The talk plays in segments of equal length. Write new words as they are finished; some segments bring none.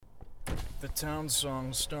The town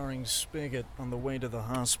song starring Spigot on the way to the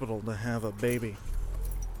hospital to have a baby.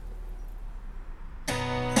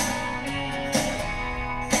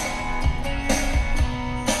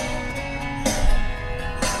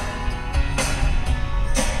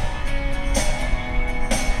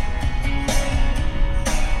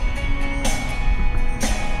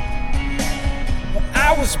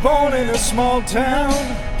 I was born in a small town,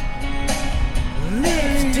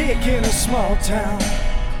 lived dick in a small town.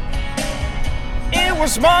 It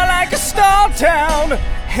was more like a stall town.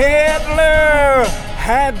 Hitler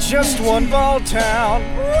had just one ball town.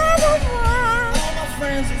 All my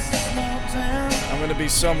friends, it's a small town. I'm gonna be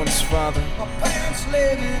someone's father. My parents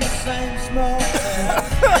live in the same small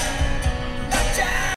town.